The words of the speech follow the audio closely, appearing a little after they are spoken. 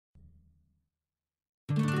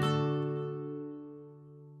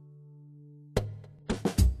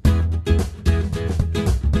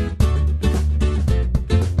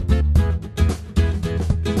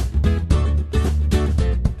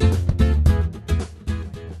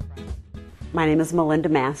My name is Melinda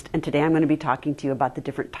Mast, and today I'm going to be talking to you about the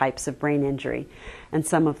different types of brain injury and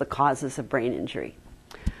some of the causes of brain injury.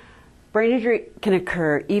 Brain injury can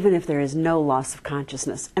occur even if there is no loss of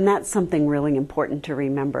consciousness, and that's something really important to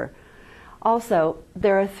remember. Also,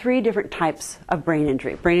 there are three different types of brain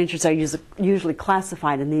injury. Brain injuries are usually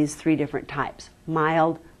classified in these three different types: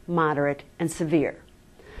 mild, moderate, and severe.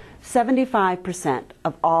 75%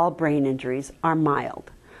 of all brain injuries are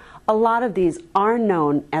mild. A lot of these are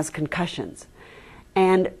known as concussions.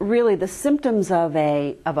 And really the symptoms of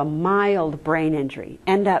a mild brain injury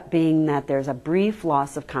end up being that there's a brief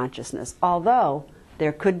loss of consciousness, although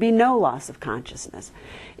there could be no loss of consciousness.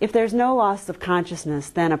 If there's no loss of consciousness,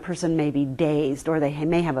 then a person may be dazed, or they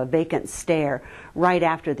may have a vacant stare right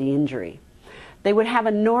after the injury. They would have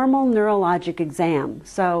a normal neurologic exam.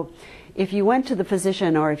 So if you went to the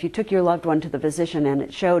physician, or if you took your loved one to the physician and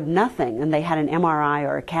it showed nothing, and they had an MRI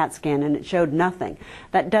or a CAT scan and it showed nothing,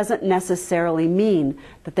 that doesn't necessarily mean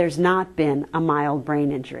that there's not been a mild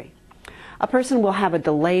brain injury. A person will have a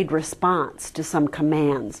delayed response to some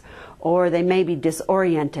commands, or they may be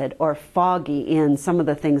disoriented or foggy in some of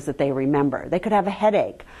the things that they remember. They could have a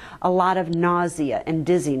headache, a lot of nausea and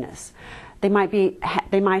dizziness. They might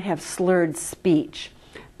have slurred speech.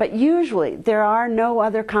 But usually there are no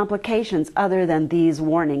other complications other than these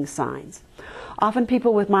warning signs. Often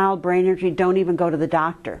people with mild brain injury don't even go to the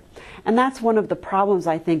doctor. And that's one of the problems,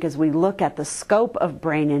 I think, as we look at the scope of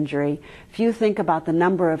brain injury. If you think about the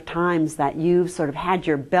number of times that you've sort of had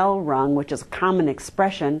your bell rung, which is a common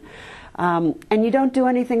expression, and you don't do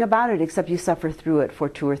anything about it except you suffer through it for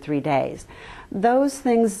 2 or 3 days, those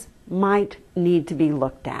things might need to be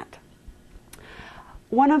looked at.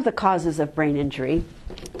 One of the causes of brain injury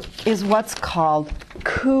is what's called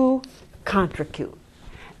coup-contrecoup.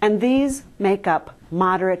 And these make up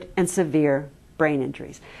moderate and severe brain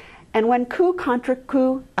injuries. And when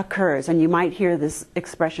coup-contrecoup occurs, and you might hear this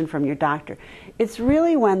expression from your doctor, it's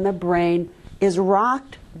really when the brain is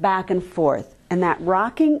rocked back and forth, and that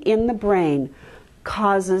rocking in the brain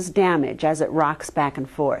causes damage as it rocks back and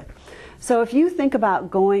forth. So if you think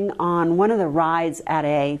about going on one of the rides at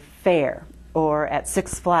a fair or at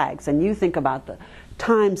Six Flags, and you think about the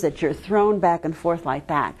times that you're thrown back and forth like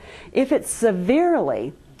that, if it's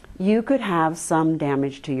severely, you could have some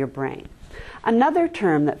damage to your brain. Another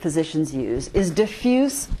term that physicians use is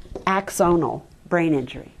diffuse axonal brain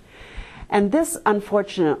injury. And this,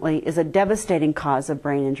 unfortunately, is a devastating cause of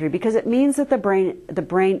brain injury because it means that the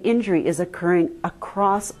brain injury is occurring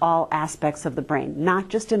across all aspects of the brain, not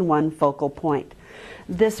just in one focal point.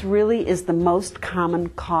 This really is the most common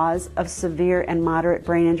cause of severe and moderate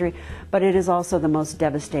brain injury, but it is also the most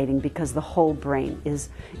devastating because the whole brain is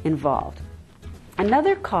involved.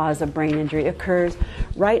 Another cause of brain injury occurs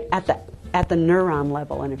right at the neuron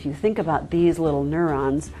level, and if you think about these little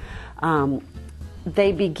neurons,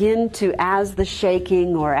 they begin to, as the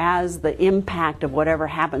shaking or as the impact of whatever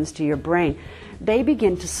happens to your brain, they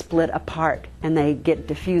begin to split apart and they get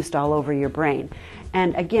diffused all over your brain.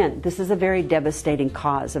 And again, this is a very devastating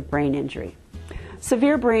cause of brain injury.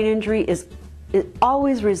 Severe brain injury it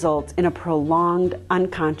always results in a prolonged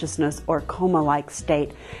unconsciousness or coma-like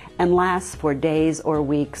state and lasts for days or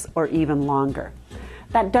weeks or even longer.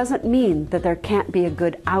 That doesn't mean that there can't be a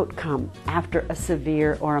good outcome after a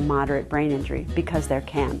severe or a moderate brain injury, because there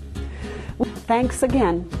can. Thanks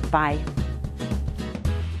again. Bye.